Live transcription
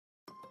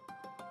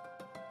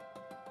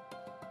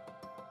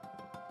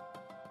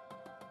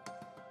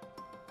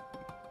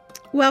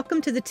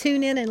Welcome to the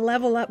Tune In and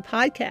Level Up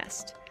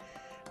podcast.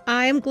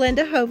 I am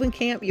Glenda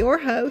Hovenkamp, your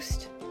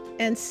host,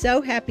 and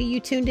so happy you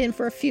tuned in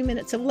for a few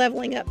minutes of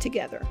leveling up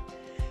together.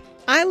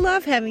 I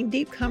love having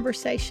deep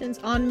conversations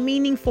on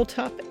meaningful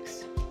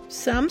topics,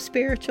 some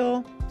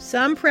spiritual,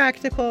 some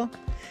practical.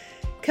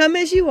 Come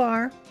as you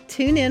are,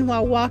 tune in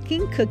while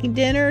walking, cooking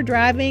dinner,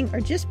 driving, or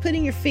just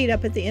putting your feet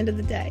up at the end of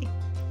the day.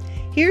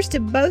 Here's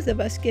to both of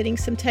us getting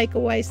some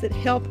takeaways that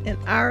help in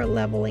our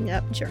leveling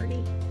up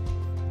journey.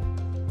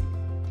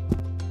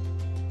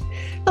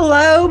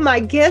 Hello, my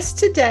guests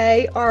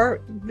today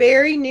are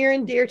very near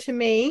and dear to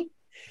me.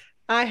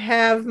 I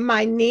have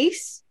my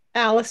niece,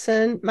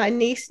 Allison, my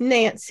niece,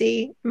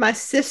 Nancy, my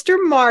sister,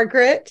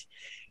 Margaret,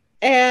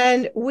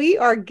 and we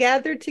are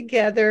gathered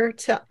together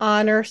to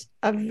honor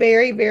a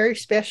very, very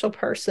special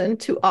person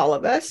to all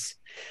of us,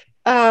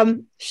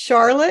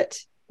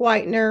 Charlotte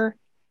Whitener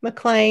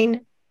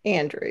McLean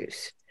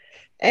Andrews.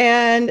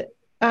 And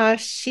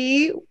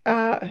she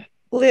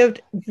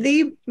lived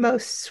the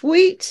most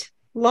sweet,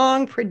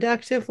 long,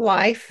 productive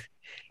life.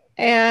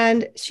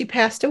 And she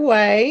passed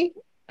away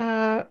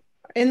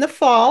in the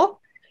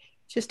fall,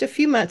 just a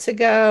few months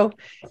ago.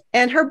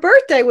 And her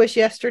birthday was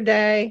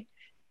yesterday.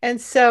 And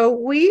so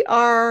we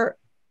are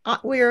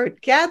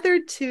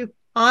gathered to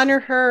honor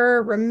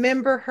her,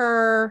 remember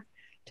her,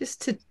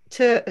 just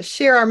to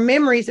share our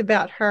memories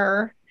about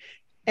her.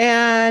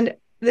 And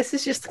this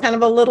is just kind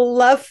of a little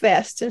love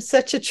fest and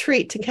such a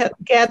treat to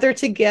gather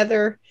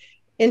together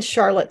in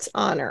Charlotte's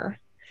honor.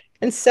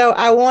 And so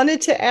I wanted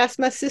to ask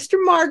my sister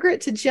Margaret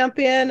to jump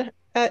in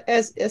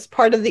as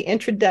part of the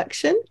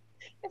introduction.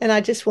 And I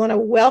just want to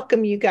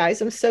welcome you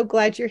guys. I'm so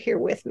glad you're here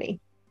with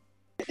me.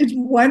 It's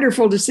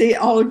wonderful to see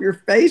all of your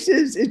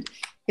faces.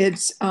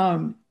 It's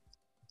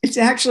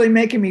actually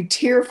making me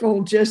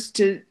tearful just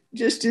to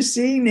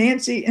see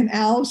Nancy and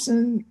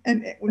Allison,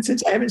 and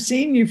since I haven't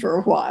seen you for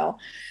a while.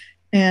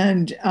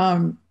 And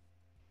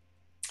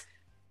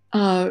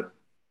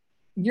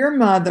your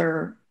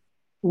mother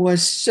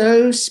was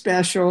so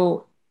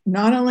special,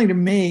 not only to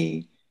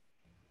me,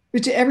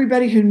 but to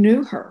everybody who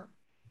knew her.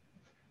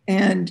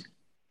 And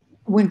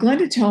when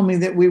Glenda told me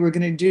that we were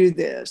going to do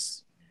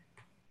this,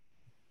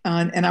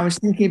 and I was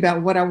thinking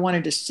about what I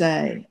wanted to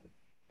say,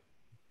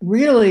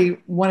 really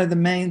one of the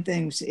main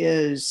things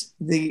is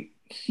the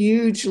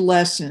huge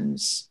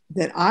lessons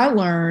that I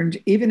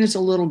learned even as a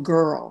little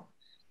girl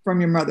from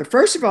your mother.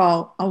 First of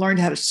all, I learned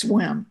how to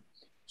swim.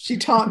 She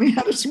taught me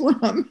how to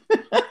swim.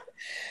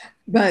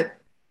 But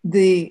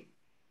the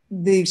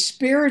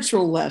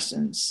spiritual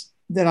lessons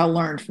that I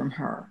learned from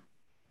her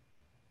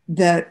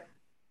that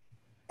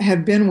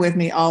have been with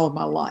me all of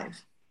my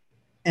life.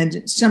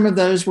 And some of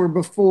those were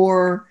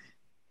before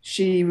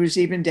she was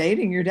even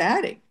dating your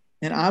daddy.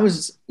 And I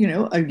was,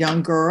 a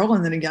young girl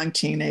and then a young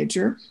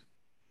teenager.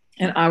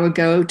 And I would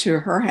go to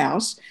her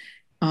house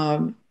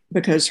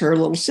because her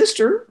little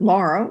sister,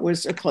 Laura,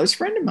 was a close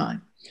friend of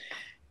mine.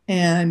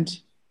 And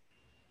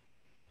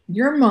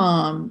your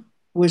mom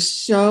was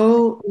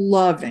so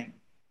loving.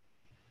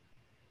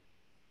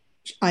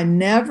 I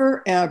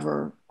never,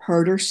 ever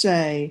heard her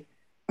say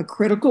a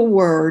critical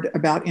word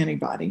about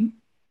anybody.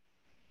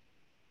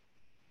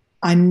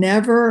 I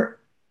never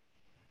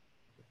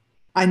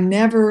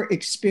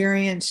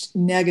experienced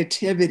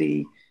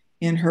negativity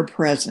in her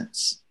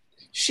presence.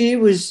 She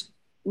was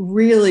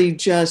really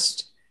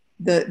just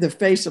the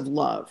face of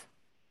love.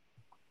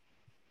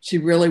 She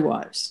really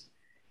was.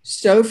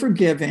 So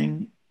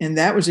forgiving. And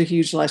that was a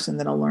huge lesson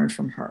that I learned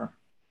from her.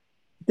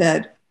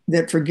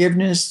 That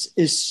forgiveness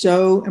is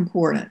so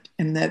important,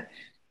 and that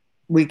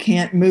we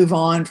can't move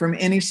on from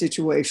any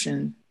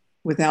situation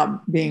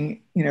without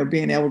being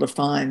able to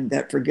find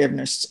that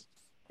forgiveness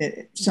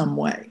in some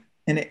way.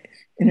 And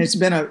it's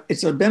been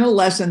a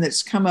lesson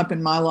that's come up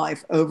in my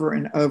life over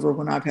and over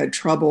when I've had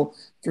trouble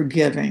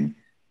forgiving.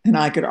 And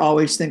I could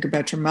always think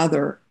about your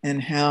mother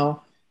and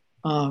how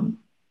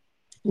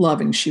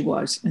loving she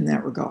was in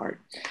that regard.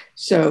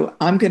 So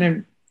I'm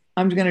gonna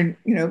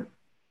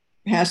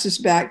pass this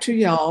back to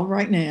y'all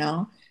right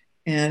now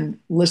and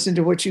listen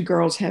to what you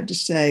girls have to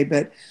say.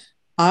 But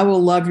I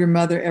will love your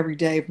mother every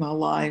day of my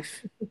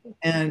life.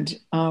 And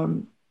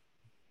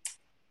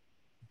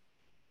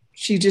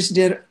she just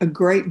did a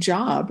great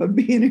job of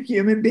being a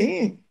human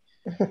being.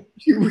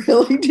 She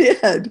really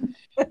did.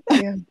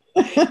 Yeah.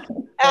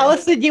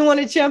 Allison, you want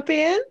to jump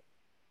in?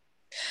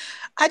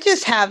 I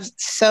just have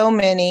so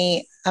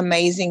many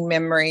amazing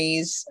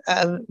memories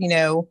of,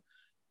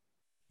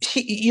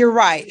 you're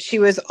right. She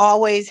was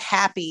always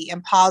happy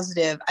and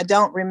positive. I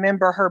don't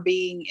remember her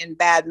being in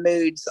bad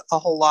moods a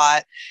whole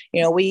lot.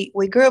 We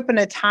grew up in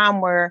a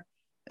time where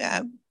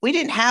we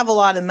didn't have a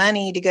lot of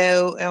money to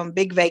go on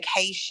big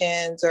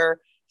vacations or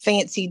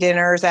fancy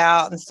dinners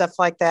out and stuff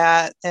like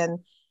that.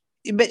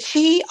 But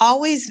she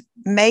always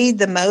made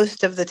the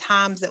most of the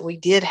times that we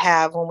did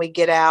have when we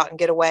get out and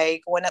get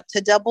away, going up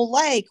to Double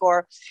Lake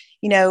or,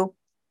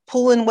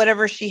 pulling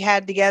whatever she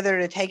had together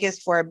to take us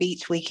for a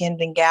beach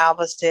weekend in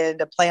Galveston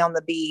to play on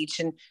the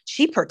beach. And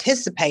she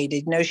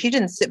participated. She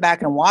didn't sit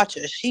back and watch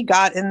us. She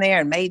got in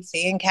there and made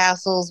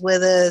sandcastles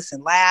with us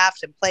and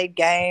laughed and played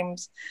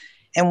games.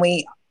 And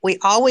we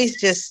always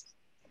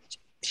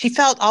she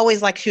felt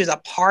always like she was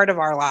a part of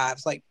our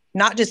lives, like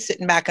not just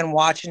sitting back and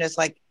watching us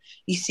like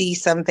you see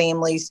some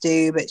families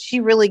do, but she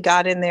really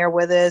got in there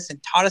with us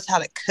and taught us how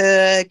to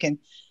cook. And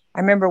I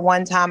remember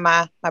one time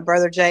my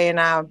brother Jay and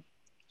I,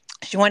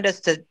 she wanted us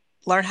to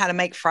learn how to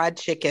make fried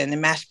chicken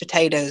and mashed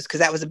potatoes because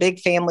that was a big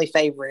family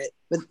favorite,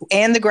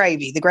 and the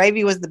gravy. The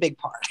gravy was the big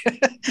part.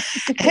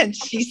 And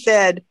she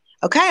said,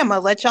 okay, I'm going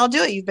to let y'all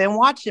do it. You've been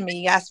watching me.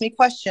 You asked me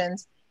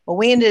questions. Well,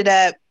 we did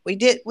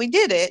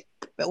it,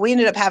 but we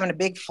ended up having a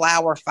big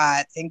flour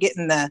fight and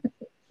getting the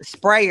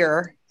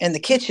sprayer in the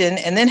kitchen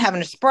and then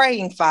having a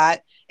spraying fight.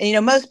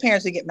 And, most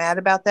parents would get mad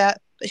about that,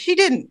 but she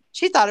didn't.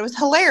 She thought it was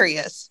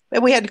hilarious,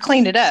 but we had to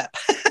clean it up.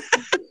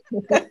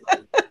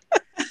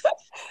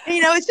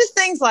 It's just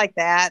things like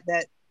that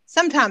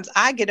sometimes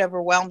I get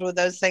overwhelmed with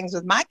those things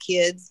with my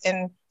kids,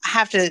 and I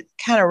have to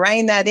kind of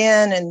rein that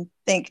in and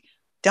think,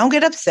 don't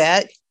get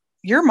upset.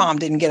 Your mom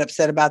didn't get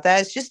upset about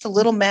that. It's just a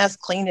little mess.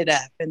 Clean it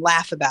up and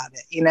laugh about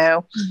it,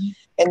 Mm-hmm.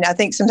 And I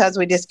think sometimes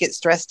we just get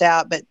stressed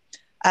out, but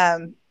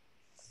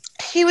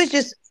she was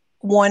just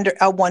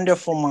a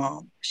wonderful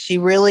mom. She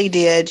really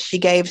did. She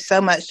gave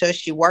so much to us.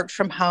 She worked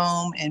from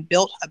home and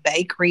built a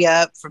bakery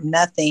up from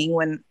nothing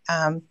when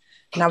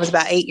I was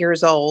about 8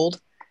 years old.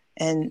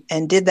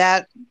 And did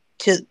that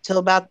till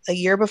about a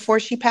year before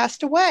she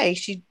passed away.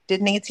 She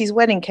did Nancy's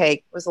wedding cake.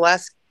 It was the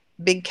last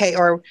big cake,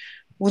 or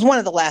was one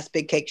of the last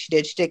big cakes she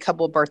did. She did a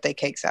couple of birthday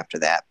cakes after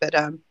that.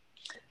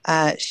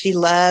 But she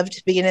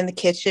loved being in the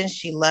kitchen.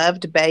 She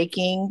loved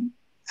baking.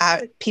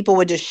 People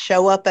would just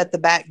show up at the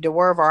back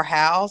door of our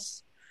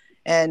house,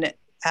 and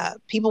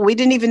people we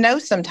didn't even know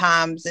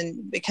sometimes.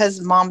 And because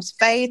of Mom's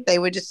faith, they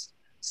would just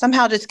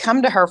somehow just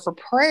come to her for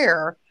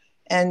prayer.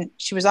 And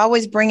she was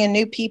always bringing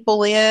new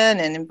people in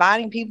and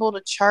inviting people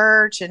to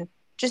church, and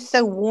just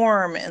so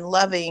warm and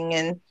loving.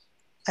 And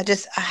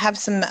I have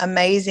some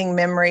amazing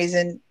memories.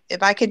 And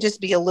if I could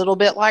just be a little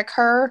bit like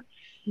her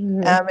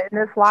in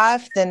this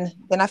life, then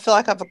I feel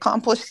like I've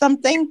accomplished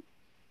something.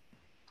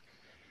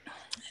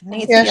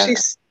 Nancy, yeah,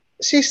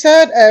 she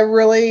set a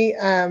really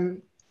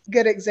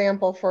good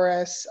example for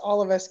us,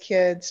 all of us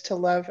kids, to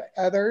love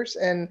others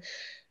and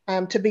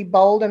to be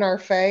bold in our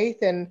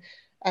faith. And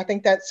I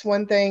think that's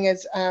one thing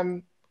is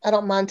I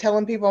don't mind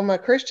telling people I'm a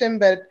Christian,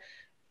 but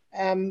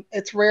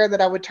it's rare that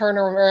I would turn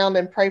around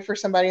and pray for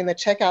somebody in the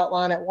checkout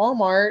line at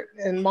Walmart.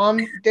 And Mom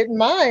didn't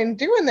mind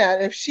doing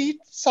that. If she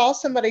saw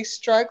somebody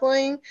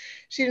struggling,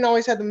 she didn't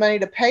always have the money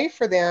to pay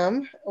for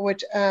them,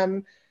 which,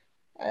 a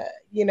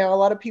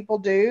lot of people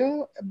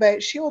do,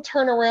 but she will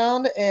turn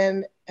around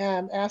and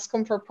ask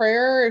them for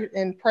prayer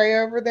and pray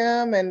over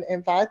them and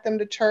invite them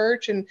to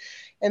church and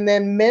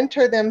then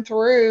mentor them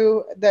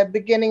through the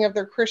beginning of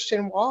their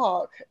Christian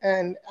walk.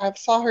 And I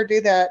saw her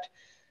do that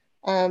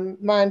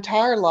my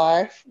entire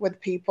life with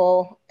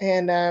people.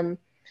 And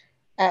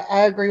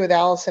I agree with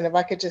Allison. If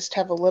I could just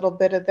have a little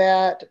bit of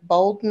that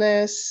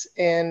boldness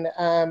and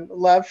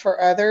love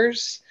for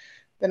others,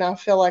 then I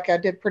feel like I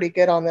did pretty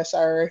good on this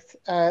earth.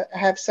 I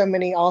have so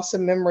many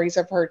awesome memories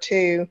of her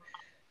too.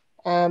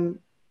 There's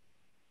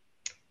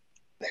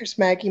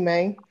Maggie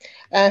May.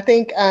 I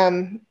think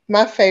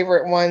my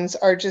favorite ones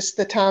are just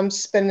the times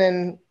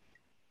spending,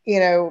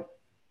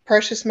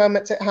 precious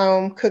moments at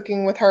home,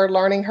 cooking with her,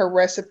 learning her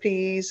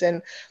recipes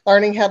and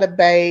learning how to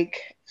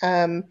bake.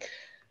 Allison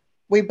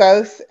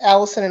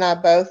and I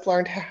both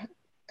learned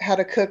how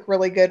to cook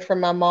really good from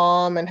my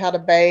mom and how to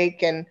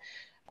bake. And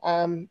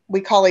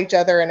we call each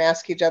other and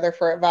ask each other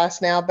for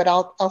advice now, but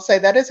I'll say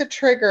that is a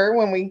trigger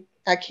when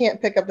I can't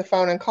pick up the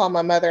phone and call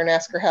my mother and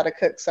ask her how to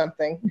cook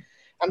something.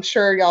 I'm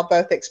sure y'all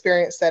both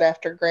experienced that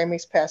after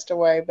Grammy's passed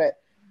away, but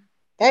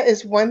that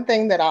is one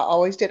thing that I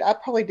always did. I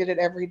probably did it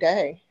every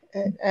day.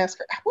 And ask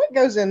her, what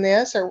goes in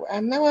this? Or I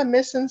know I'm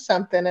missing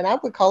something. And I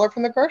would call her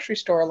from the grocery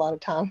store a lot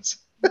of times.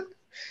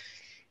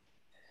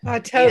 I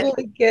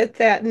totally get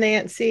that,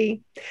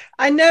 Nancy.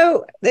 I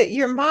know that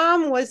your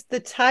mom was the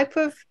type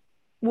of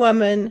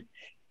woman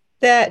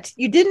that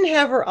you didn't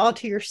have her all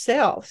to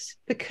yourselves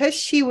because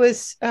she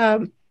was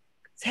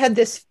had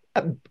this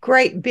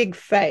great big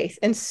faith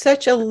and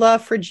such a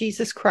love for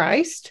Jesus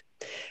Christ.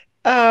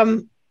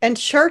 And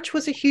church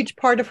was a huge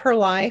part of her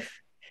life.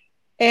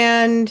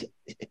 And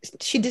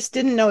she just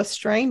didn't know a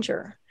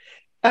stranger.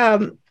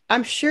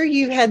 I'm sure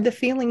you had the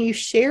feeling you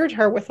shared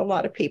her with a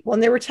lot of people.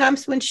 And there were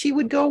times when she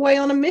would go away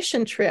on a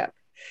mission trip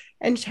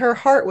and her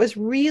heart was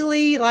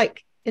really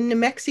like in New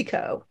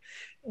Mexico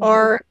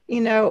or,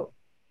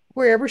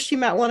 wherever she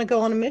might want to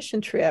go on a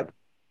mission trip.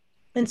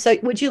 And so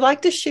would you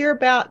like to share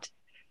about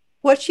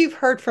what you've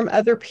heard from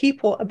other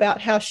people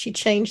about how she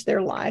changed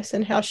their lives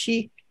and how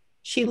she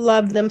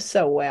loved them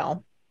so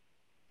well?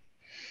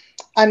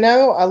 I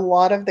know a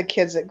lot of the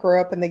kids that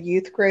grew up in the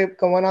youth group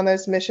going on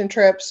those mission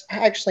trips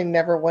actually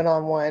never went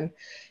on one.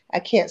 I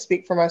can't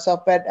speak for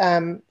myself, but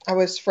I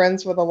was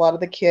friends with a lot of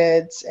the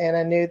kids and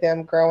I knew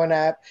them growing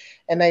up.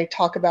 And they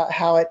talk about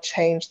how it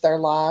changed their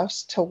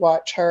lives to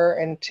watch her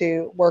and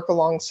to work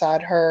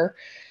alongside her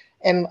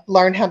and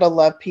learn how to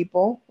love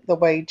people the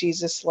way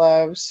Jesus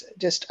loves,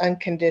 just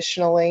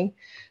unconditionally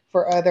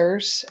for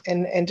others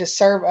and to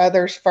serve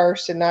others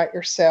first and not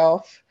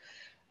yourself.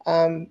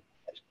 Um,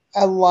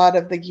 a lot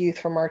of the youth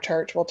from our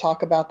church will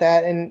talk about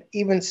that. And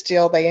even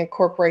still, they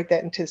incorporate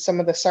that into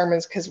some of the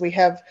sermons because we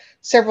have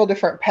several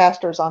different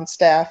pastors on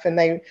staff and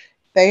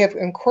they have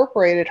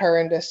incorporated her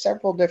into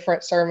several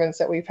different sermons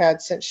that we've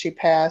had since she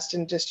passed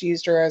and just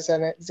used her as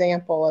an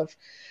example of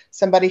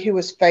somebody who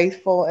was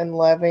faithful and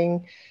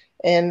loving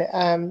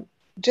and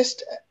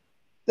just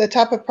the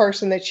type of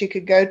person that you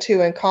could go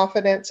to in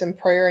confidence and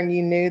prayer and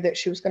you knew that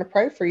she was going to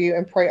pray for you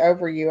and pray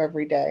over you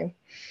every day.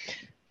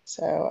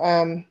 So,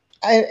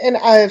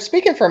 I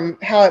speaking from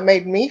how it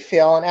made me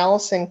feel, and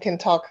Allison can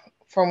talk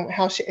from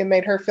how it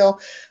made her feel.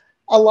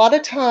 A lot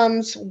of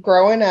times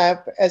growing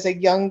up as a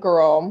young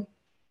girl,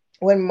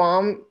 when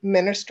mom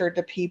ministered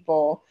to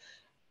people,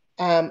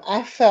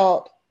 I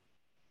felt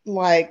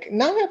like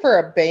not ever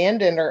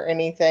abandoned or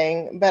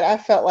anything, but I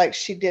felt like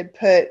she did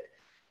put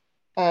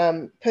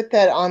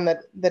that on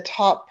the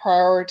top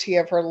priority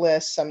of her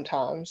list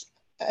sometimes.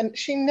 And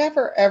she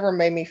never ever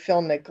made me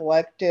feel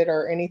neglected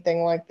or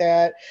anything like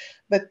that.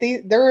 But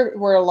there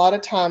were a lot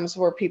of times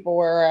where people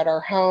were at our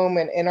home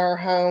and in our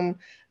home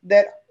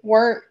that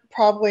weren't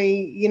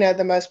probably,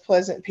 the most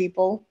pleasant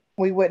people.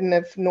 We wouldn't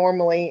have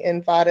normally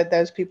invited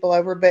those people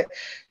over, but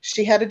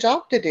she had a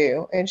job to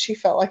do and she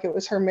felt like it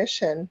was her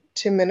mission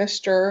to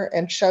minister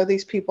and show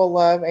these people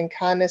love and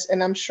kindness.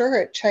 And I'm sure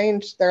it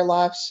changed their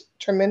lives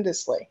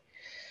tremendously.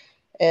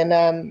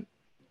 And,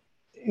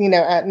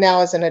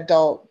 now as an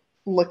adult,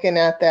 looking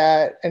at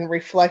that and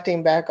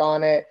reflecting back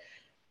on it,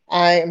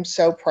 I am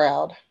so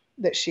proud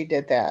that she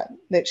did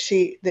that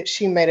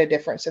she made a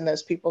difference in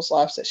those people's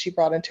lives that she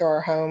brought into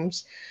our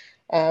homes,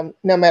 no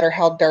matter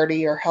how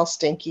dirty or how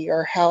stinky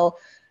or how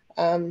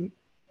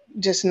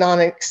just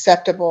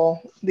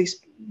non-acceptable these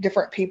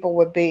different people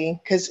would be,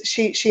 because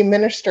she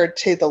ministered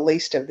to the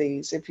least of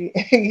these. If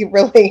you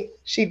really,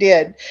 she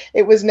did.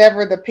 It was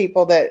never the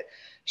people that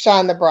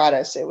shine the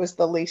brightest. It was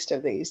the least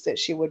of these that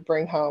she would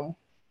bring home.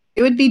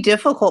 It would be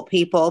difficult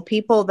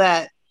people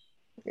that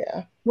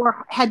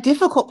had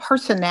difficult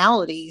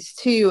personalities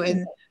too,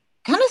 and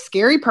kind of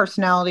scary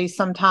personalities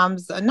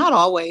sometimes, not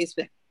always,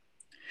 but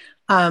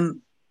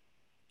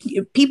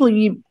people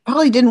you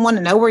probably didn't want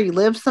to know where you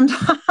lived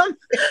sometimes.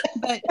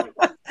 But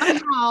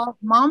somehow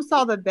mom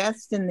saw the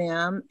best in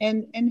them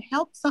and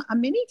helped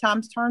many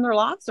times turn their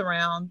lives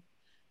around,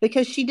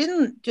 because she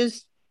didn't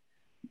just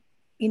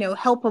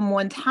help them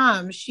one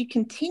time. She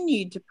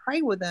continued to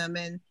pray with them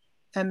and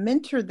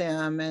mentor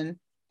them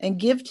and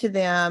give to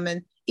them.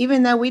 And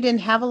even though we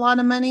didn't have a lot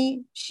of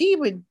money, she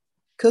would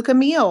cook a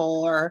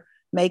meal or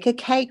make a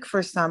cake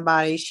for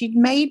somebody. She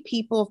made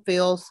people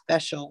feel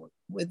special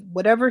with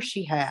whatever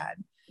she had.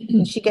 Mm-hmm.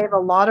 And she gave a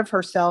lot of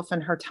herself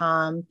and her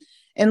time.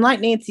 And like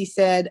Nancy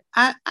said,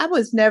 I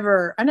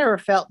never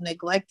felt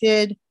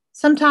neglected.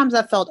 Sometimes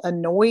I felt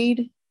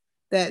annoyed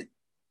that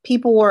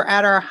people were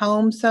at our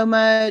home so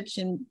much.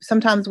 And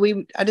sometimes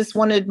I just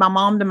wanted my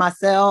mom to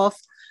myself.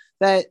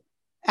 But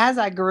as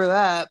I grew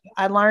up,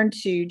 I learned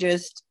to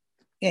just,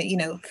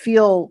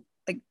 feel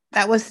like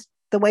that was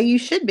the way you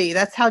should be.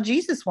 That's how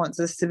Jesus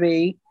wants us to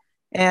be.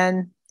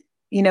 And,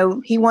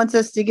 he wants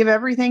us to give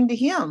everything to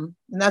him.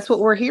 And that's what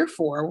we're here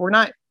for. We're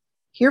not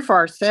here for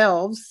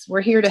ourselves.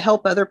 We're here to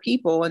help other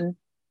people and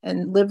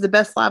live the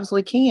best lives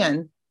we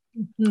can.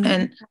 Mm-hmm.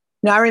 And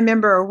I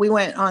remember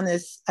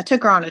I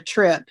took her on a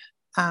trip.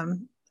 I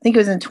think it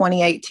was in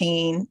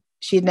 2018.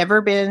 She had never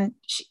been,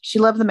 she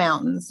loved the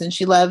mountains and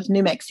she loved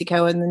New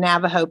Mexico and the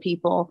Navajo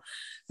people.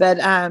 But,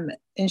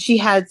 and she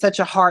had such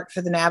a heart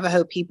for the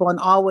Navajo people. And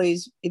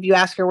always, if you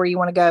ask her where you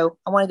want to go,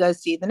 I want to go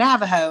see the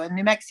Navajo in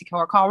New Mexico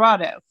or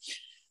Colorado.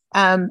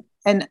 And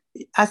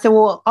I said,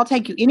 well, I'll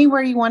take you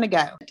anywhere you want to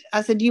go.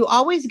 I said, you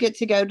always get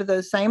to go to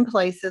those same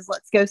places.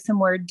 Let's go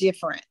somewhere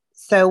different.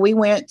 So we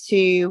went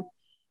to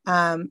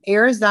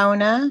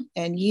Arizona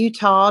and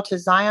Utah to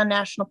Zion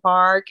National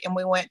Park. And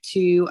we went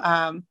to,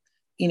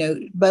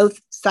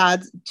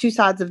 two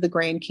sides of the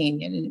Grand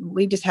Canyon. And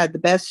we just had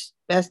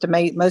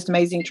the most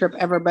amazing trip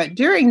ever. But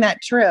during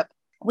that trip,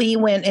 we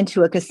went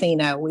into a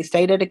casino. We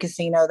stayed at a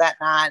casino that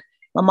night.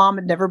 My mom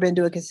had never been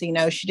to a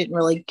casino. She didn't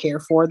really care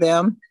for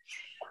them.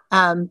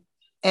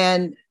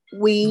 And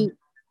we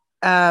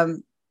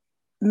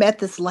met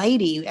this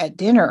lady at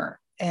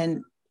dinner,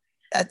 and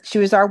she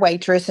was our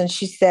waitress. And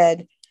she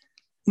said,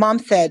 Mom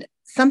said,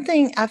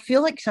 I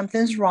feel like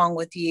something's wrong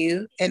with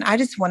you. And I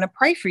just want to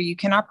pray for you.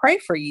 Can I pray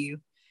for you?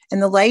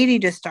 And the lady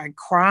just started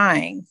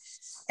crying.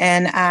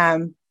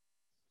 And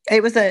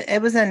it was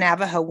a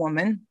Navajo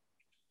woman.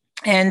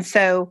 And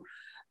so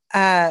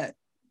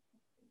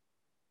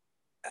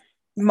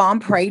Mom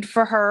prayed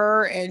for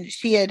her, and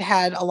she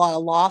had a lot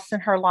of loss in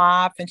her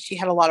life, and she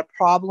had a lot of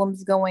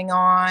problems going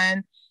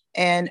on.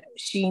 and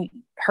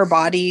her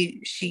body,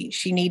 she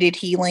needed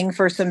healing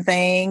for some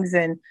things,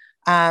 and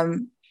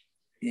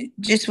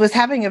just was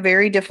having a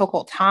very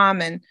difficult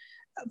time. And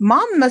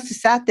mom must have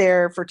sat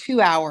there for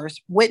 2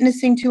 hours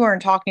witnessing to her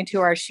and talking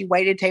to her as she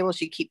waited tables.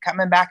 She'd keep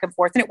coming back and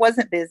forth, and it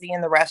wasn't busy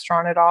in the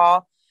restaurant at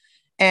all.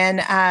 And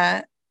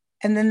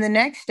then the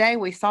next day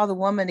we saw the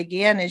woman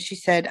again, and she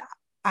said,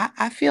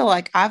 I feel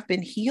like I've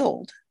been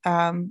healed.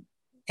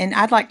 And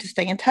I'd like to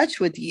stay in touch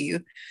with you,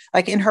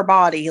 like in her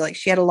body. Like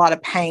she had a lot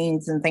of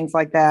pains and things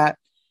like that.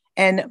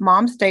 And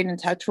mom stayed in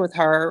touch with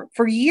her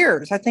for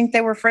years. I think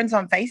they were friends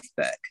on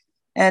Facebook.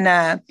 And,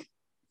 and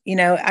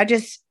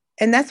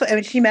that's what, I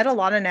mean, she met a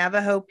lot of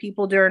Navajo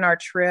people during our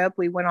trip.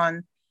 We went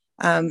on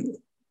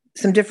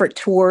some different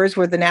tours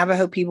where the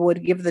Navajo people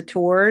would give the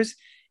tours.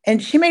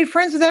 And she made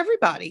friends with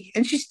everybody.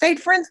 And she stayed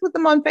friends with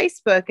them on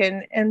Facebook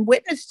and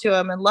witnessed to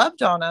them and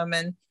loved on them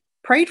and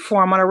prayed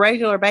for them on a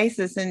regular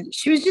basis. And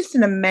she was just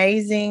an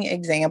amazing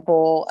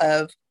example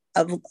of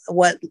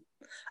what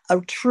a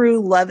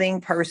true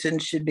loving person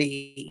should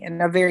be, and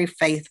a very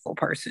faithful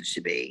person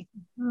should be.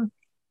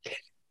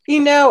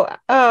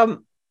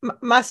 Some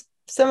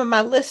of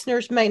my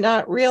listeners may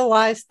not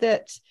realize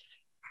that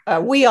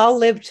we all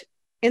lived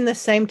in the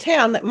same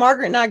town, that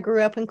Margaret and I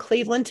grew up in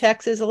Cleveland,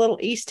 Texas, a little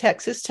East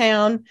Texas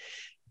town,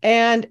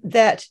 and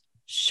that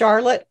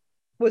Charlotte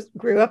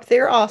grew up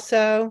there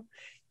also,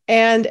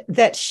 and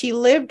that she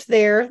lived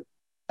there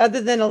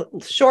other than a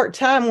short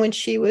time when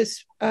she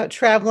was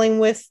traveling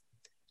with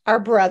our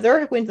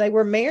brother when they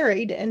were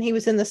married and he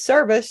was in the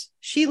service.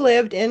 She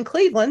lived in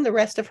Cleveland the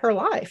rest of her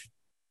life.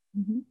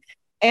 Mm-hmm.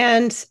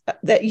 And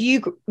that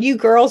you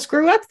girls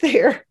grew up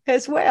there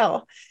as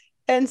well.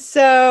 And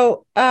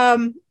so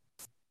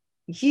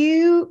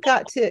you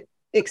got to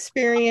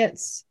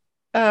experience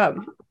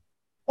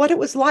what it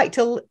was like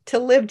to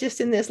live just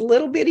in this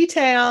little bitty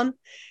town.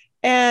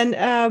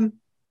 And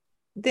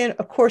then,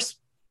 of course,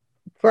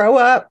 grow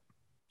up.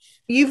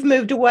 You've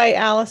moved away,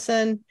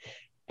 Allison,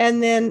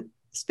 and then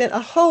spent a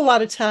whole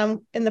lot of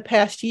time in the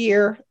past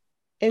year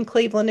in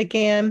Cleveland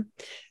again.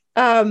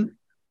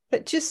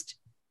 But just,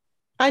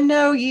 I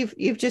know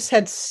you've just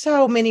had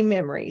so many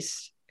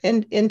memories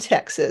in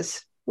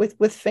Texas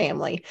with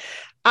family.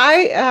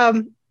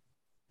 I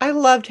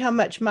loved how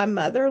much my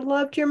mother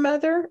loved your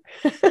mother.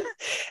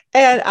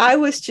 And I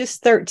was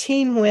just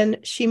 13 when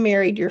she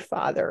married your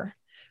father.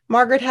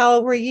 Margaret, how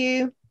old were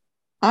you?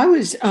 I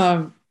was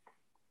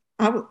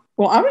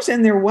I was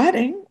in their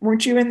wedding.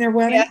 Weren't you in their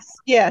wedding?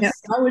 Yes. Yeah,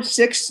 I was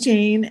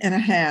 16 and a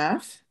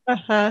half.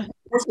 Uh-huh.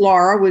 Of course,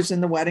 Laura was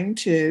in the wedding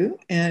too.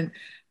 And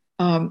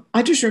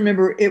I just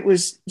remember it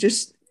was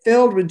just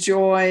filled with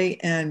joy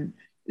and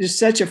just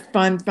such a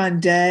fun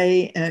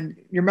day. And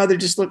your mother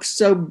just looked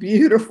so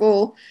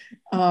beautiful.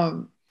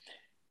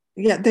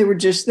 They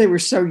were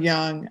so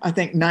young, I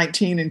think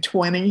 19 and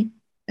 20.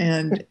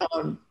 And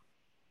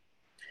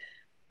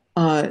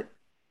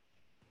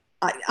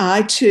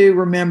I too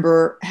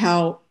remember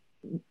how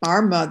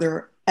our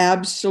mother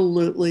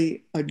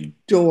absolutely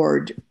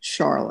adored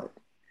Charlotte.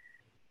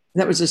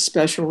 That was a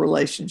special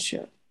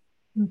relationship.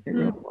 Mm-hmm. It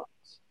really was.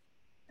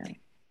 Yeah.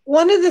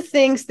 One of the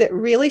things that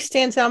really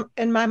stands out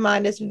in my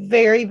mind is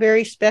very,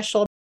 very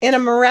special. In a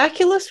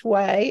miraculous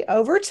way,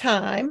 over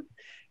time,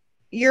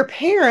 your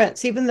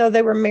parents, even though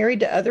they were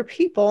married to other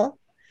people,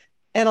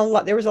 and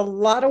there was a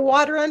lot of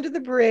water under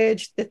the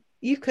bridge, that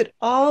you could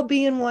all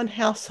be in one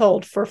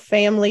household for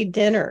family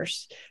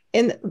dinners.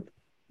 In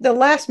the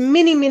last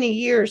many, many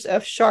years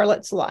of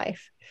Charlotte's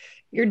life,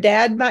 your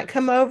dad might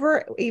come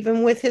over,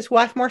 even with his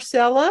wife,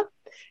 Marcella,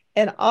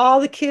 and all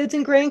the kids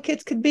and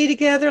grandkids could be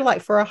together,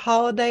 like for a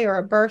holiday or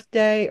a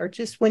birthday, or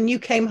just when you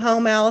came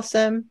home,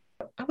 Allison.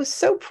 I was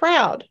so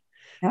proud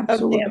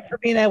Absolutely. of them for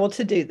being able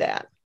to do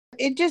that.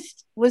 It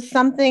just was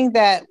something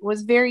that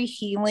was very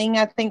healing,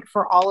 I think,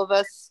 for all of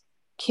us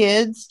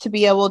kids to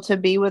be able to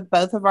be with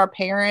both of our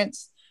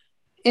parents.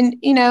 And,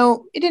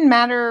 it didn't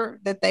matter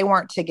that they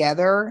weren't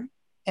together.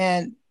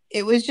 And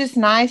it was just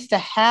nice to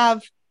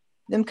have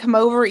them come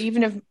over,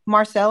 even if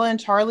Marcella and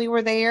Charlie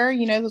were there,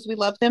 because we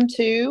love them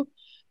too.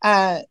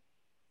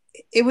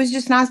 It was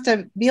just nice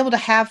to be able to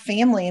have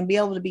family and be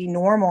able to be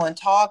normal and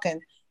talk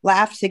and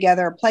laugh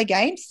together, play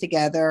games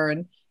together,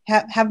 and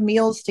have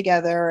meals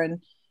together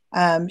and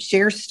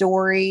share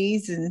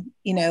stories. And,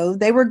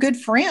 they were good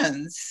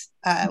friends,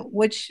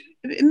 which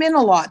it meant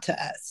a lot to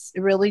us.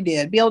 It really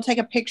did. Be able to take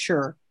a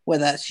picture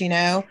with us,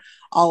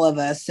 all of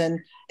us.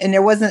 And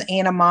there wasn't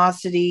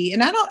animosity.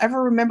 And I don't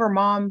ever remember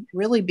Mom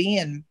really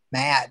being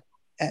mad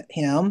at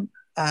him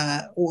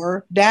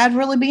or Dad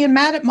really being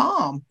mad at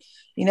Mom.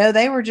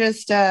 They were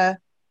just, they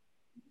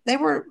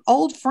were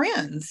old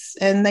friends,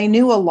 and they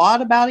knew a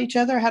lot about each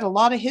other, had a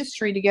lot of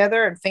history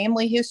together and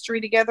family history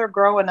together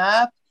growing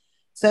up.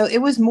 So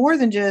it was more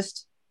than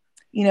just,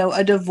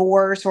 a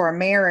divorce or a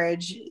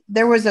marriage.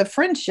 There was a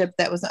friendship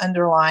that was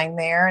underlying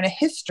there, and a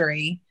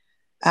history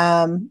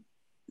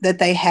that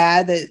they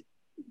had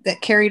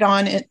that carried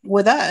on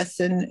with us.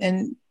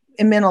 And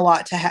it meant a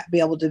lot to be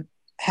able to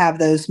have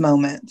those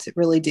moments. It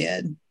really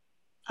did.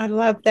 I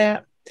love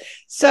that.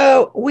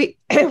 So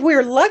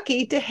we're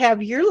lucky to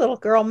have your little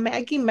girl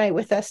Maggie May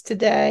with us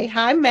today.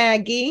 Hi,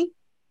 Maggie.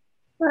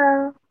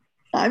 Well,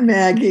 Hi,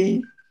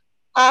 Maggie.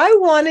 I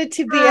wanted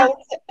to be able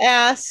to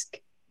ask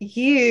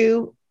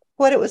you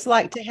what it was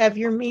like to have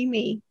your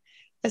Mimi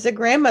as a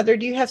grandmother.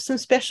 Do you have some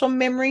special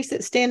memories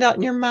that stand out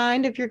in your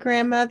mind of your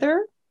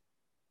grandmother?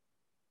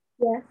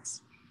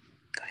 yes.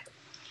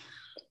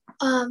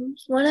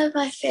 One of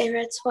my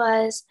favorites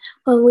was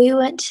when we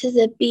went to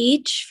the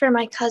beach for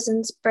my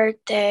cousin's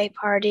birthday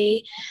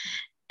party,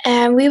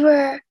 and we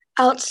were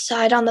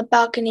outside on the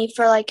balcony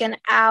for like an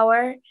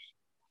hour,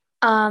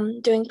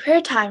 doing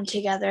prayer time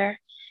together.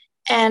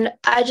 And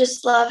I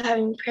just love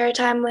having prayer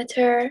time with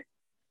her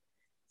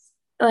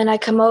when I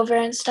come over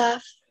and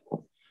stuff,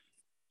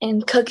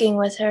 and cooking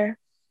with her.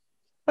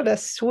 What a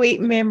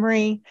sweet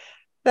memory.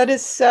 That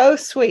is so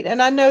sweet.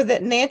 And I know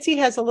that Nancy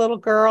has a little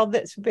girl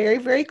that's very,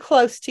 very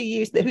close to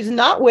you, who's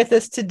not with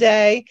us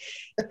today,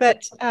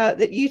 but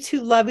that you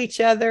two love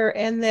each other,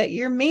 and that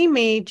your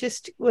Mimi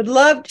just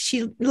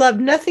she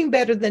loved nothing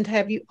better than to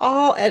have you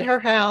all at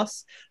her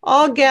house,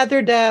 all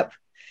gathered up.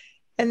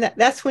 And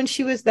that's when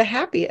she was the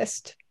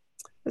happiest.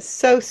 It's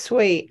so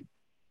sweet.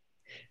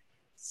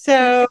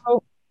 So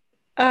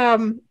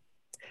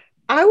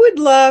I would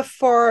love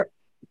for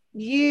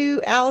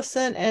you,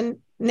 Allison, and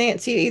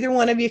Nancy, either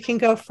one of you can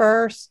go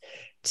first,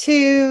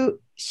 to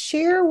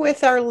share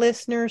with our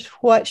listeners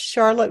what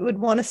Charlotte would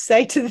want to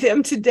say to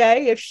them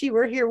today if she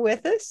were here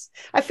with us.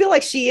 I feel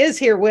like she is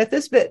here with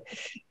us, but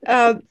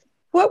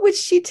what would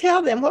she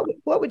tell them?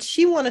 What would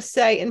she want to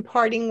say in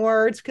parting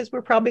words? Because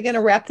we're probably going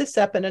to wrap this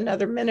up in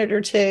another minute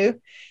or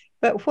two.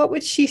 But what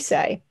would she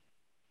say?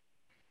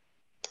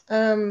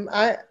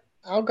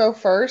 I'll go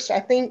first.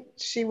 I think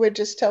she would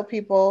just tell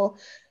people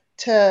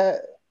to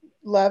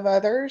love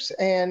others,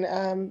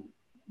 and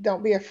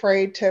don't be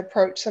afraid to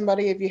approach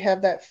somebody if you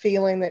have that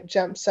feeling that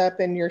jumps up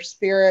in your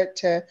spirit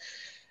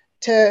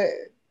to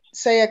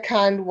say a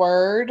kind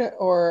word,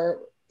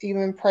 or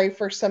even pray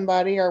for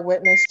somebody or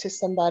witness to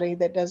somebody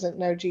that doesn't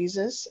know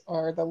Jesus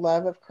or the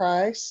love of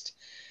Christ.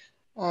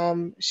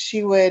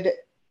 She would,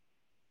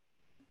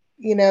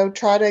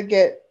 try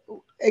to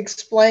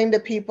explain to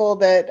people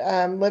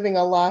that living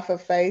a life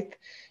of faith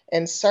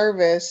and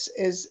service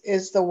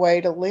is the way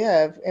to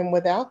live. And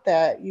without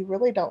that, you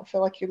really don't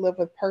feel like you live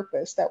with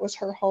purpose. That was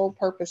her whole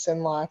purpose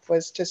in life,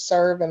 was to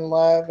serve and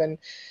love and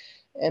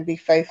be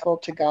faithful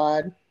to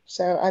God.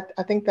 So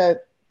I think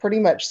that pretty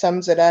much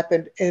sums it up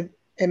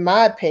in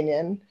my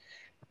opinion.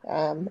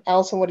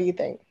 Allison, what do you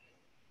think?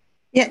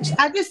 Yeah,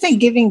 I just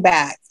think giving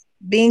back,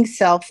 being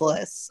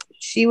selfless.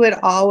 She was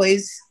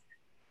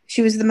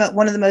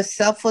one of the most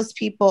selfless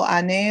people I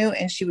knew,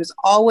 and she was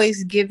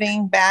always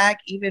giving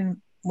back,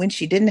 even when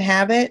she didn't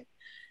have it.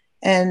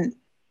 And,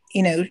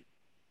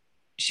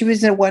 she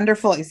was a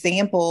wonderful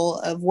example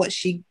of what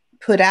she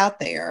put out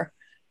there.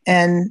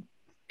 And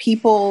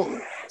people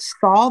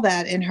saw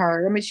that in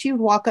her. I mean, she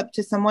would walk up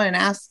to someone and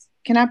ask,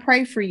 "Can I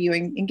pray for you?"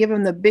 and give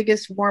them the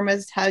biggest,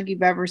 warmest hug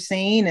you've ever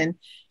seen. And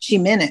she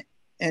meant it.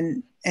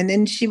 And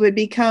then she would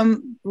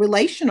become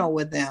relational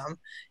with them,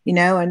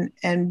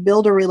 and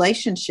build a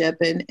relationship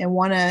and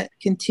want to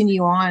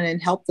continue on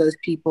and help those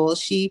people.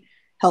 She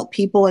helped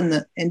people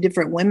in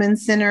different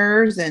women's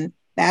centers and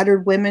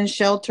battered women's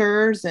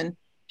shelters. And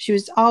she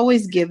was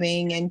always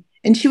giving,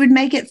 and she would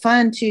make it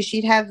fun too.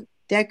 She'd have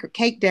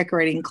cake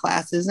decorating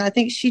classes. And I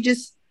think she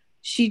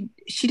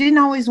didn't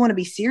always want to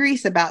be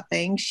serious about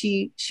things.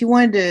 She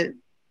wanted to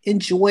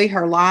enjoy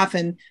her life,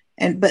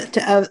 but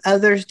to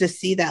others to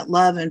see that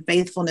love and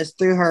faithfulness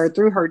through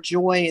her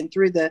joy, and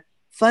through the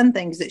fun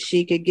things that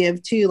she could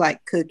give too,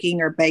 like cooking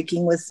or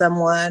baking with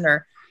someone,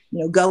 or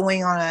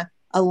going on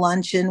a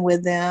luncheon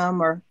with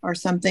them or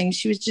something.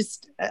 She was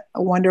just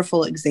a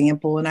wonderful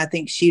example, and I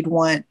think she'd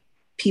want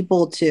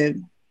people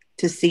to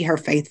see her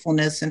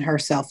faithfulness and her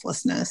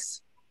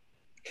selflessness.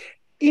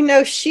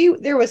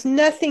 There was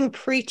nothing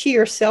preachy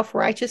or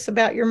self-righteous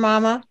about your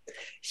mama.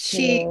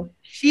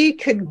 She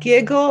could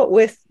giggle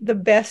with the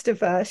best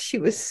of us. She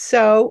was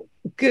so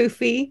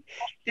goofy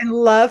and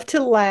loved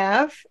to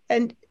laugh.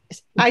 And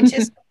I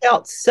just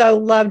felt so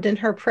loved in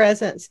her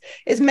presence.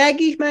 Is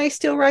Maggie May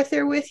still right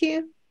there with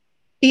you?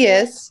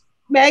 Yes.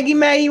 Maggie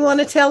May, you want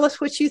to tell us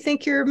what you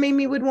think your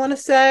Mimi would want to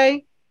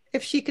say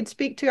if she could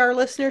speak to our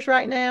listeners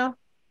right now?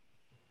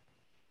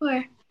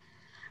 Sure.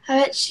 I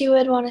bet she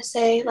would want to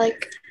say,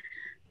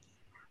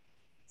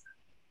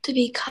 to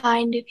be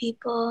kind to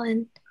people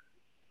and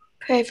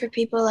pray for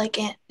people, like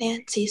Aunt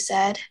Nancy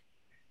said.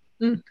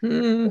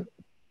 Mm-hmm.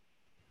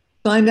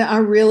 Linda, I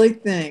really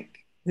think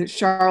that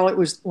Charlotte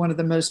was one of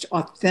the most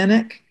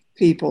authentic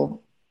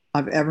people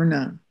I've ever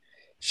known.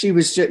 She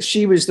was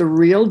the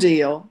real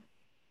deal.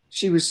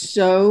 She was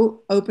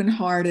so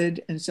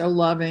open-hearted and so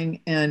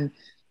loving, and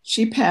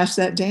she passed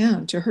that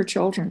down to her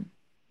children.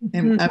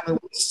 And I mean,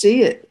 we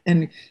see it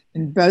in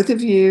both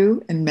of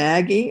you and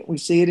Maggie. We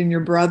see it in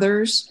your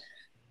brothers.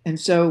 And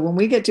so when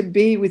we get to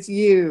be with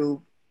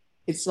you,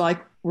 it's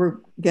like we're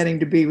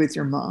getting to be with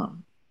your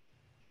mom.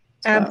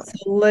 So.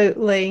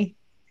 Absolutely.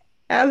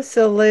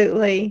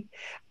 Absolutely.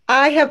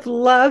 I have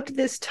loved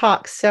this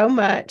talk so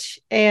much.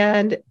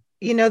 And,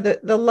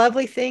 the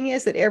lovely thing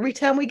is that every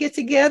time we get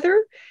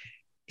together,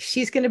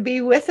 she's going to be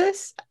with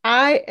us.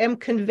 I am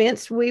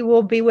convinced we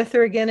will be with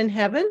her again in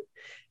heaven.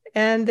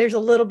 And there's a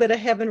little bit of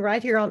heaven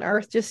right here on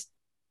earth, just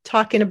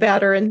talking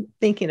about her and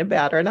thinking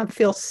about her. And I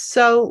feel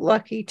so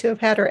lucky to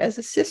have had her as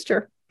a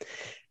sister.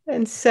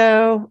 And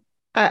so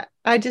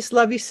I just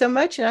love you so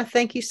much. And I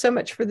thank you so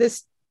much for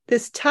this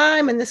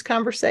time and this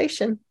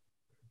conversation.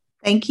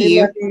 Thank We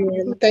you. love you.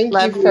 And thank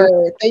you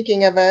for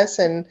thinking of us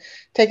and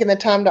taking the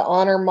time to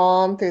honor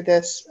Mom through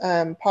this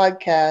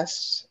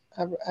podcast.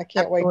 I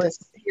can't wait to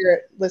hear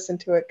it, listen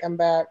to it, come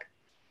back.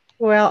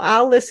 Well,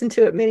 I'll listen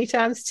to it many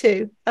times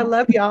too. I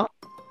love y'all.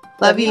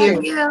 Love you.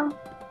 Love you.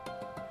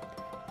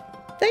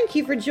 Thank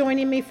you for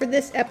joining me for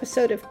this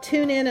episode of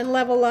Tune In and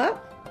Level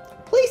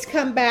Up. Please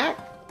come back.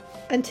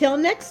 Until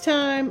next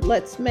time,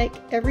 let's make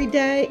every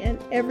day and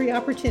every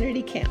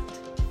opportunity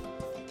count.